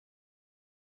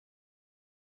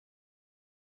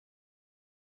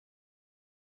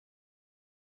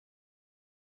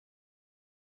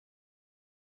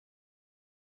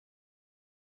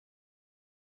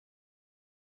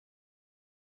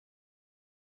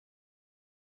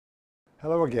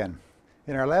Hello again.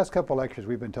 In our last couple lectures,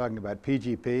 we've been talking about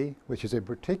PGP, which is a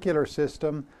particular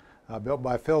system built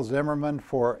by Phil Zimmerman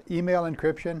for email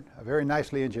encryption, a very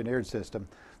nicely engineered system.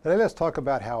 Today, let's talk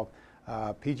about how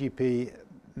PGP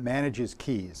manages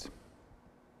keys.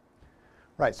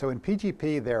 Right, so in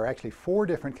PGP, there are actually 4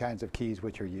 different kinds of keys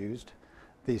which are used.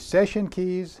 The session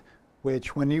keys,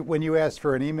 which when you ask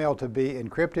for an email to be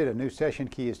encrypted, a new session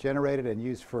key is generated and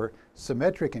used for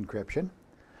symmetric encryption.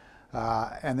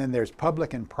 And then there's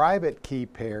public and private key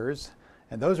pairs,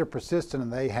 and those are persistent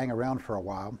and they hang around for a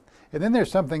while. And then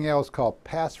there's something else called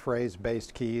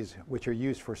passphrase-based keys, which are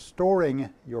used for storing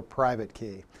your private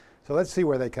key. So let's see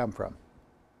where they come from.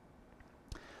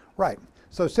 Right,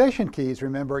 so session keys,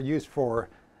 remember, used for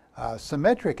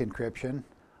symmetric encryption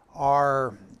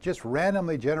are just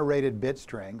randomly generated bit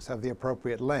strings of the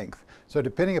appropriate length. So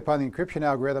depending upon the encryption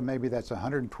algorithm, maybe that's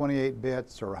 128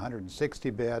 bits or 160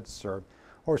 bits or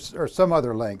some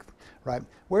other length, right?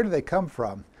 Where do they come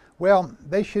from? Well,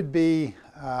 they should be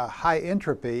high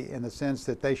entropy in the sense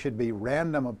that they should be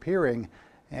random appearing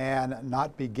and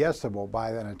not be guessable by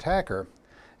an attacker.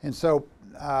 And so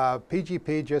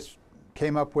PGP just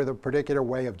came up with a particular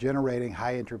way of generating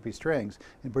high entropy strings.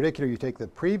 In particular, you take the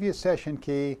previous session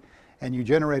key and you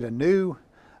generate a new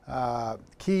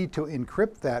key to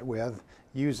encrypt that with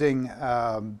using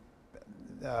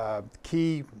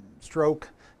key stroke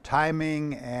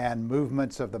timing and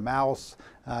movements of the mouse.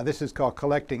 This is called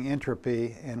collecting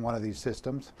entropy in one of these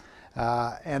systems.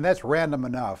 And that's random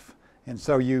enough. And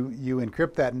so you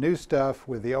encrypt that new stuff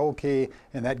with the old key,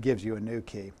 and that gives you a new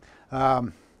key.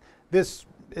 This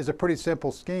is a pretty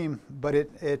simple scheme, but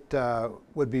it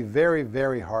would be very,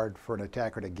 very hard for an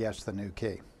attacker to guess the new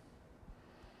key.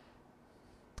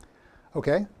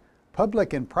 Okay,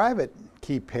 public and private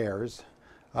key pairs,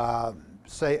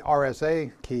 say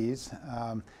RSA keys,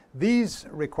 these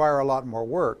require a lot more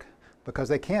work because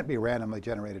they can't be randomly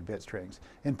generated bit strings.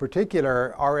 In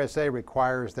particular, RSA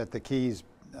requires that the keys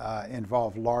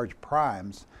involve large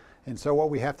primes. And so what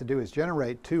we have to do is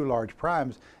generate 2 large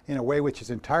primes in a way which is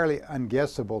entirely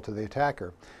unguessable to the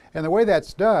attacker. And the way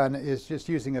that's done is just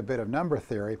using a bit of number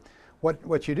theory.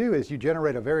 What you do is you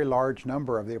generate a very large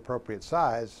number of the appropriate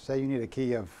size. Say you need a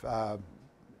key of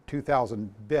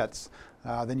 2,000 bits.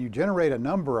 Then you generate a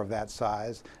number of that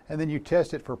size, and then you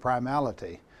test it for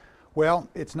primality. Well,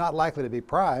 it's not likely to be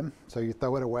prime, so you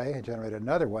throw it away and generate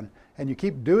another one, and you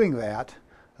keep doing that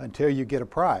until you get a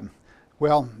prime.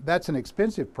 Well, that's an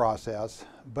expensive process,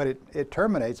 but it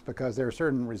terminates because there are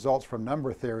certain results from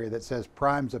number theory that says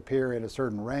primes appear in a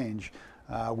certain range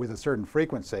with a certain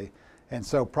frequency, and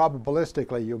so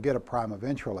probabilistically you'll get a prime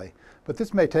eventually. But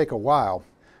this may take a while,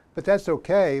 but that's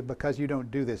okay because you don't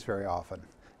do this very often.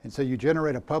 And so you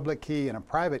generate a public key and a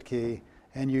private key,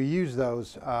 and you use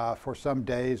those for some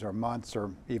days or months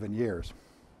or even years.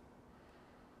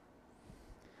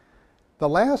 The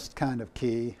last kind of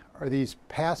key are these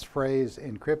passphrase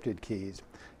encrypted keys.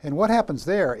 And what happens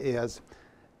there is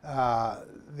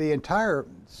the entire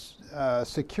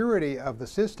security of the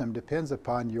system depends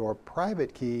upon your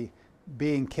private key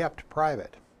being kept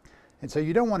private. And so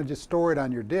you don't want to just store it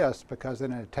on your disk, because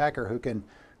then an attacker who can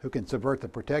subvert the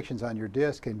protections on your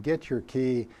disk can get your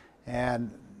key, and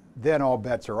then all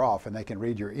bets are off and they can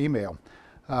read your email.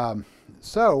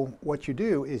 So what you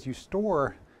do is you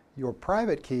store your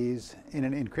private keys in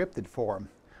an encrypted form.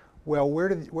 Well, where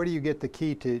do you get the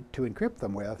key to encrypt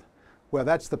them with? Well,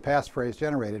 that's the passphrase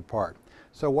generated part.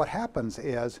 So what happens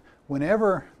is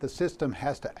whenever the system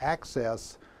has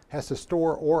to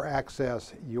store or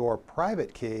access your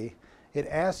private key, it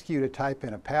asks you to type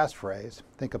in a passphrase.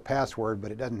 Think a password,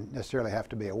 but it doesn't necessarily have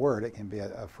to be a word. It can be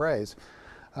a phrase.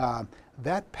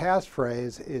 That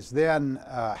passphrase is then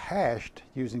hashed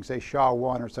using, say,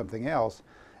 SHA-1 or something else.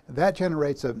 That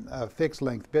generates a fixed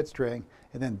length bit string,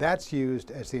 and then that's used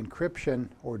as the encryption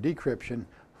or decryption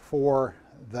for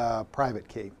the private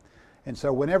key. And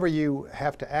so whenever you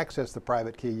have to access the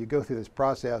private key, you go through this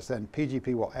process, and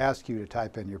PGP will ask you to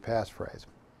type in your passphrase.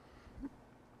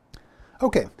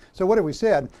 Okay, so what have we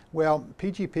said? Well,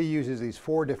 PGP uses these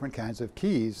 4 different kinds of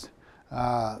keys,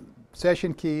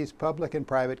 session keys, public and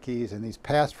private keys, and these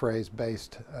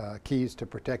passphrase-based keys to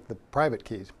protect the private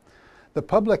keys. The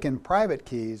public and private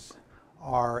keys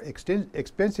are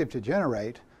expensive to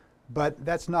generate, but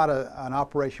that's not an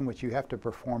operation which you have to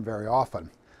perform very often.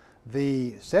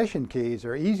 The session keys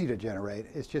are easy to generate.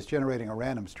 It's just generating a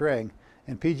random string,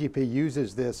 and PGP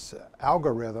uses this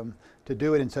algorithm to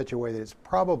do it in such a way that it's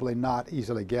probably not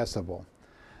easily guessable.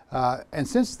 And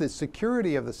since the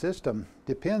security of the system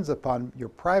depends upon your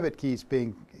private keys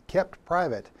being kept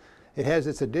private, it has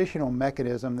this additional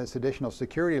mechanism, this additional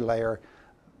security layer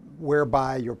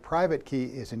whereby your private key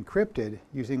is encrypted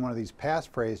using one of these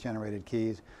passphrase generated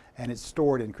keys, and it's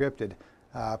stored encrypted,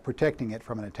 protecting it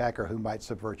from an attacker who might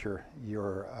subvert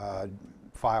your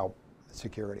file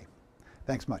security.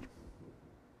 Thanks much.